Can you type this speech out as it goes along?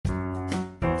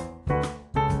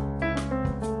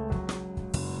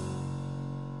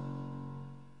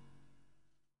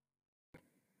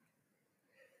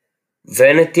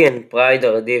Vanity and pride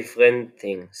are different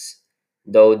things,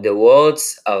 though the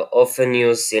words are often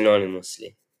used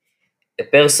synonymously. A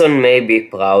person may be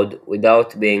proud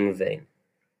without being vain.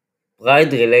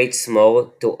 Pride relates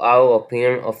more to our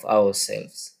opinion of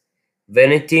ourselves,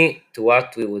 vanity to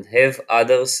what we would have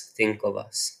others think of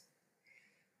us.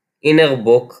 In her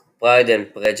book, Pride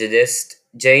and Prejudice,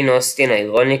 Jane Austen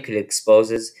ironically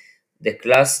exposes the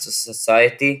class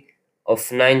society of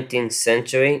 19th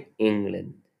century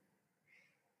England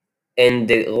and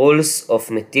the rules of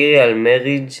material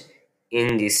marriage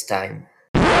in this time.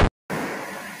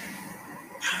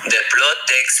 The plot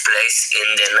takes place in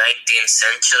the 19th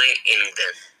century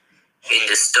England. In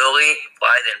the story,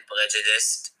 Pride and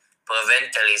Prejudice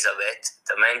prevent Elizabeth,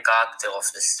 the main character of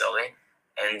the story,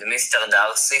 and Mr.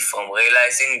 Darcy from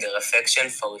realizing their affection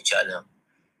for each other.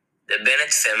 The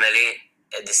Bennet family,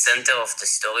 at the center of the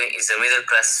story, is a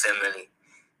middle-class family.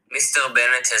 Mr.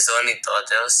 Bennet has only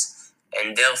daughters,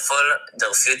 and therefore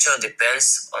their future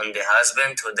depends on the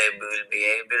husband who they will be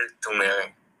able to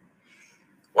marry.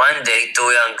 One day,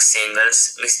 two young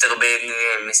singles, Mr. Bingley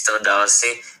and Mr.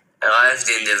 Darcy, arrived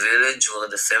in the village where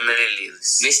the family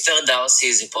lives. Mr. Darcy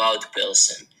is a proud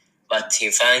person, but he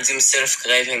finds himself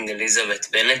craving Elizabeth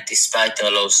Bennet despite her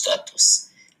low status.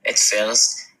 At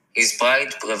first, his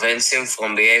pride prevents him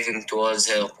from behaving towards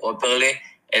her properly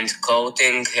and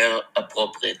courting her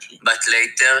appropriately. But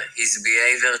later, his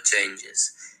behavior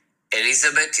changes.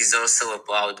 Elizabeth is also a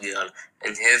proud girl,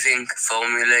 and having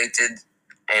formulated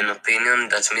an opinion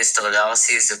that Mr.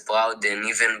 Darcy is a proud and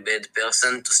even bad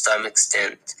person to some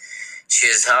extent, she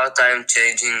has a hard time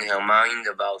changing her mind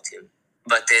about him.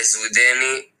 But as with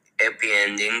any happy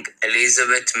ending,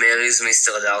 Elizabeth marries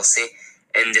Mr. Darcy,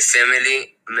 and the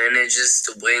family manages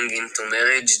to bring into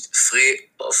marriage three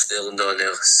of their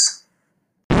daughters.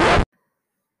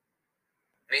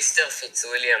 Mr.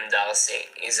 Fitzwilliam Darcy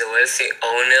is a wealthy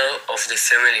owner of the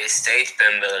family estate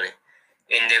Pemberley.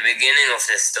 In the beginning of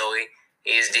the story,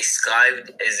 he is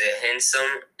described as a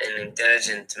handsome and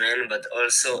intelligent man, but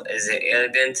also as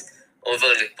arrogant,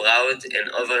 overly proud,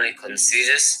 and overly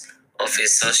conscious of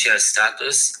his social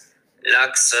status,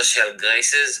 lacks social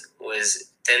graces,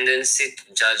 with tendency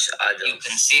to judge others. You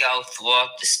can see how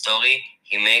throughout the story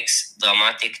he makes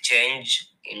dramatic change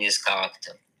in his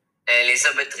character.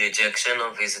 Elizabeth's rejection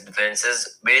of his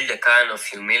advances built a kind of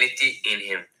humility in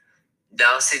him.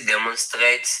 Darcy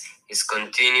demonstrates his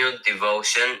continued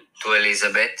devotion to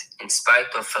Elizabeth in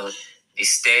spite of her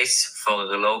distaste for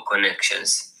her low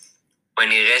connections.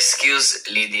 When he rescues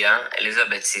Lydia,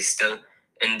 Elizabeth's sister,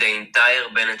 and the entire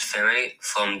Bennet family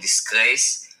from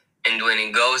disgrace, and when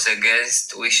he goes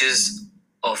against wishes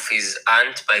of his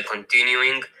aunt by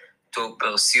continuing to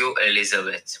pursue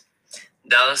Elizabeth.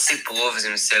 Darcy proves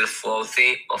himself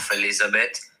worthy of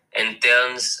Elizabeth and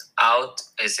turns out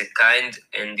as a kind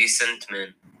and decent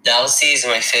man. Darcy is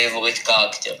my favorite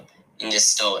character in the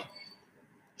story.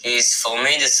 He is for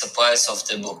me the surprise of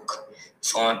the book.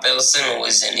 From a person who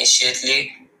is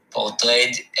initially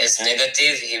portrayed as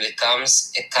negative, he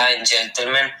becomes a kind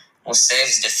gentleman who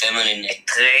saves the family net. A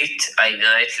trait I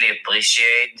greatly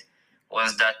appreciate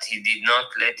was that he did not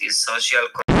let his social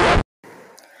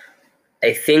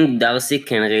I think Darcy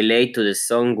can relate to the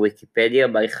song Wikipedia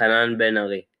by Hanan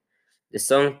Ben-Ari. The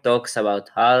song talks about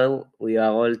how we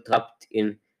are all trapped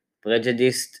in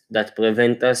prejudice that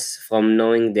prevent us from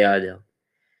knowing the other.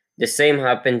 The same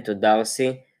happened to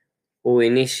Darcy, who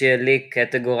initially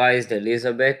categorized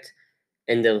Elizabeth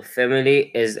and her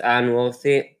family as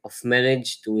unworthy of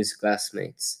marriage to his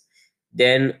classmates.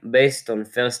 Then, based on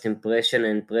first impression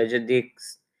and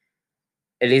prejudice,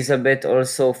 Elizabeth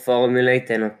also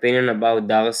formulated an opinion about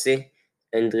Darcy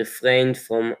and refrained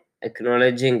from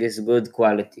acknowledging his good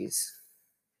qualities.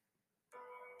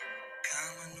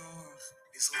 כמה נוח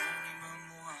לזרום עם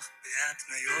המוח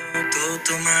בהתניות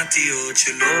אוטומטיות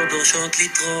שלא דורשות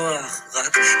לטרוח,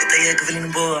 רק לתייג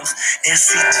ולנבוח,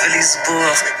 להסית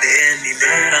ולסבוח,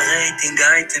 לאלילי הרייטינג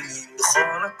אייטמים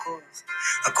בכל הכוח.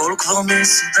 הכל כבר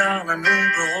מסודר לנו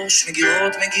בראש,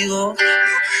 מגירות,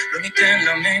 לא ניתן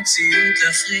למציאות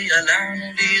להפריע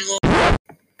לנו לראות.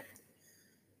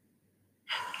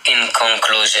 In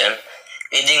conclusion,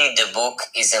 reading the book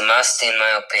is a must in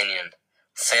my opinion.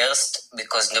 First,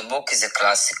 because the book is a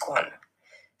classic one.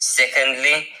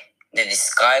 Secondly, the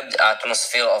described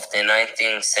atmosphere of the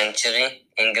 19th century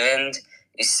England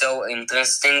is so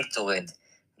interesting to read.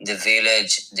 The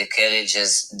village, the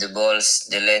carriages, the balls,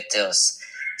 the letters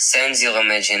sends your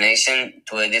imagination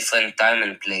to a different time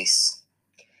and place.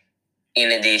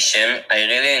 In addition, I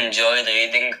really enjoyed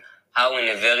reading how in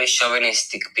a very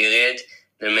chauvinistic period,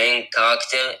 the main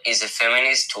character is a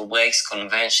feminist who breaks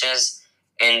conventions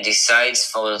and decides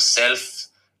for herself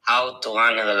how to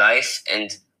run her life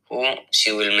and who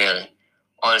she will marry.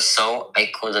 Also,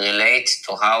 I could relate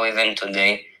to how even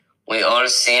today we all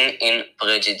sin in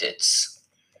prejudice.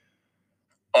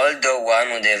 Although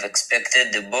one would have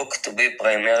expected the book to be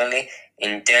primarily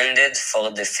intended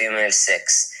for the female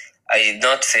sex, I did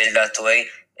not feel that way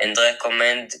and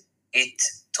recommend it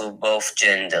to both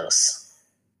genders.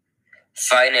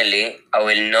 Finally, I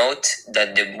will note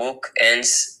that the book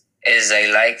ends as I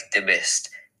liked the best.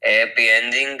 A happy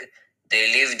ending,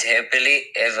 they lived happily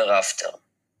ever after.